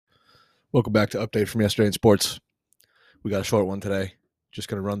Welcome back to Update from Yesterday in Sports. We got a short one today. Just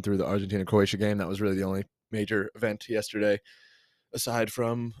going to run through the Argentina-Croatia game. That was really the only major event yesterday, aside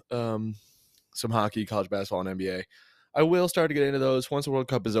from some hockey, college basketball, and NBA. I will start to get into those once the World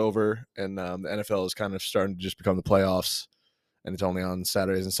Cup is over and the NFL is kind of starting to just become the playoffs, and it's only on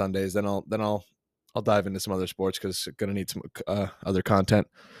Saturdays and Sundays. Then I'll dive into some other sports because I'm going to need some other content.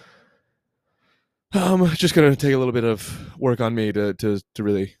 Just gonna take a little bit of work on me to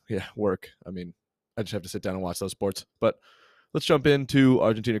really work. I mean, I just have to sit down and watch those sports. But let's jump into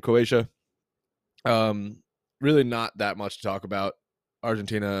Argentina Croatia. Really not that much to talk about.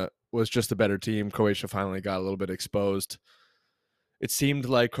 Argentina was just a better team. Croatia finally got a little bit exposed. It seemed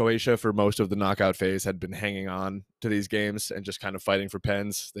like Croatia for most of the knockout phase had been hanging on to these games and just kind of fighting for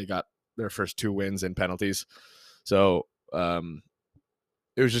pens. They got their first 2 wins in penalties. So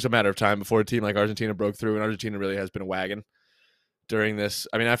it was just a matter of time before a team like Argentina broke through, and Argentina really has been a wagon during this.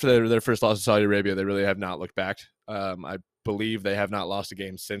 I mean, after their first loss to Saudi Arabia, they really have not looked back. I believe they have not lost a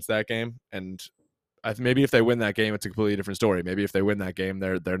game since that game, and maybe if they win that game, it's a completely different story. Maybe if they win that game,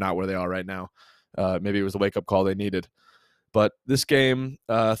 they're not where they are right now. Maybe it was the wake-up call they needed. But this game,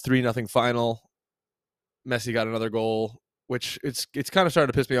 3-0 final, Messi got another goal, which it's kind of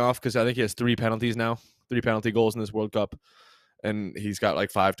starting to piss me off because I think he has 3 penalties now, 3 penalty goals in this World Cup. And he's got like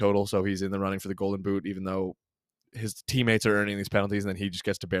 5 total, so he's in the running for the Golden Boot, even though his teammates are earning these penalties, and then he just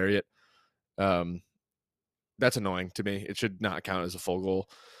gets to bury it. That's annoying to me. It should not count as a full goal.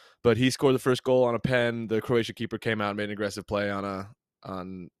 But he scored the first goal on a pen. The Croatia keeper came out and made an aggressive play on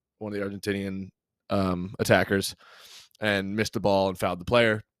one of the Argentinian attackers and missed the ball and fouled the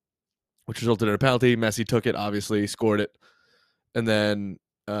player, which resulted in a penalty. Messi took it, obviously, scored it. And then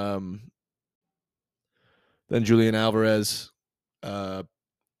Julian Alvarez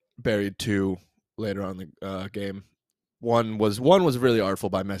buried 2 later on in the game. One was really artful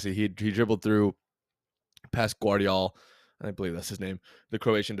by Messi. He dribbled through past Guardiol, I believe that's his name, the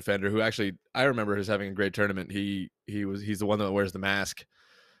Croatian defender, who actually I remember as having a great tournament. He's the one that wears the mask,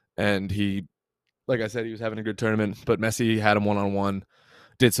 and he, like I said, he was having a good tournament. But Messi had him 1-on-1,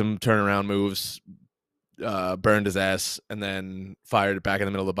 did some turnaround moves, burned his ass, and then fired it back in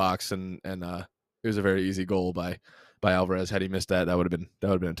the middle of the box, and it was a very easy goal by Alvarez. Had he missed that, that would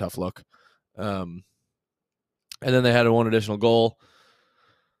have been a tough look. And then they had 1 additional goal.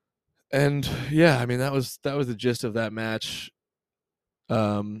 And yeah, I mean that was the gist of that match.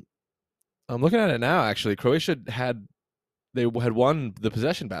 I'm looking at it now. Actually, Croatia had won the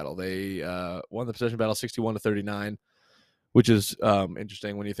possession battle. They won the possession battle 61-39, which is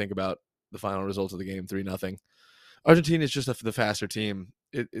interesting when you think about the final results of the game, 3-0. Argentina is just the faster team.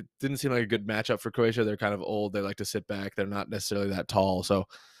 It didn't seem like a good matchup for Croatia. They're kind of old. They like to sit back. They're not necessarily that tall, so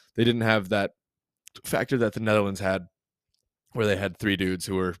they didn't have that factor that the Netherlands had, where they had 3 dudes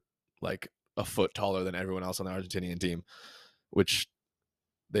who were like a foot taller than everyone else on the Argentinian team, which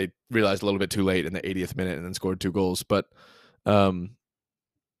they realized a little bit too late in the 80th minute and then scored 2 goals. But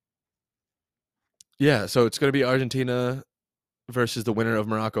yeah, so it's going to be Argentina versus the winner of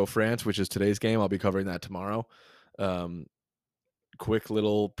Morocco-France, which is today's game. I'll be covering that tomorrow. Quick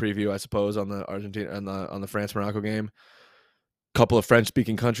little preview, I suppose, on the Argentina on the France-Morocco game. Couple of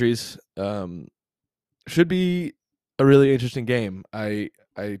French-speaking countries. Should be a really interesting game.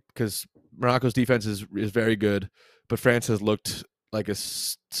 Because Morocco's defense is very good, but France has looked like a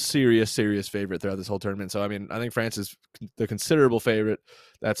serious favorite throughout this whole tournament. So I mean, I think France is the considerable favorite.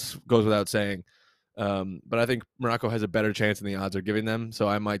 That goes without saying. But I think Morocco has a better chance than the odds are giving them. So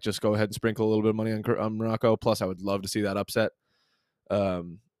I might just go ahead and sprinkle a little bit of money on Morocco. Plus, I would love to see that upset.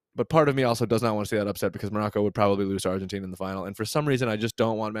 But part of me also does not want to see that upset because Morocco would probably lose to Argentina in the final. And for some reason, I just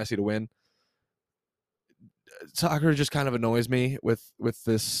don't want Messi to win. Soccer just kind of annoys me with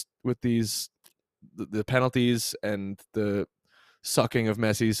these the penalties and the sucking of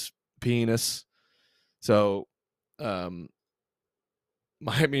Messi's penis. So, my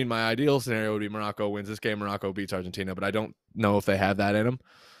ideal scenario would be Morocco wins this game. Morocco beats Argentina, but I don't know if they have that in them.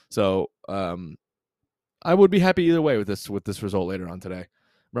 So, I would be happy either way with this result later on today.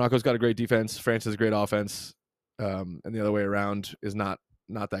 Morocco's got a great defense. France has a great offense, and the other way around is not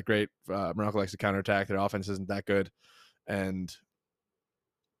that great. Morocco likes to counterattack. Their offense isn't that good, and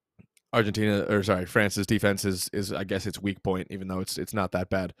France's defense is I guess its weak point, even though it's not that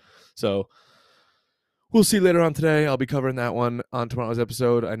bad. So we'll see later on today. I'll be covering that one on tomorrow's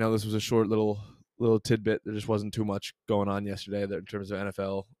episode. I know this was a short little tidbit. There just wasn't too much going on yesterday in terms of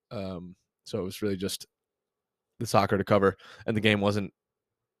NFL. So it was really just the soccer to cover, and the game wasn't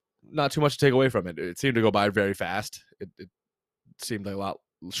not too much to take away from it. It seemed to go by very fast. It seemed like a lot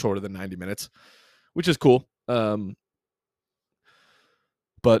shorter than 90 minutes, which is cool. But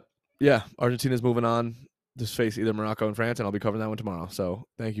yeah, Argentina's moving on. Just face either Morocco and France, and I'll be covering that one tomorrow. So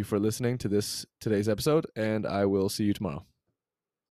thank you for listening to today's episode, and I will see you tomorrow.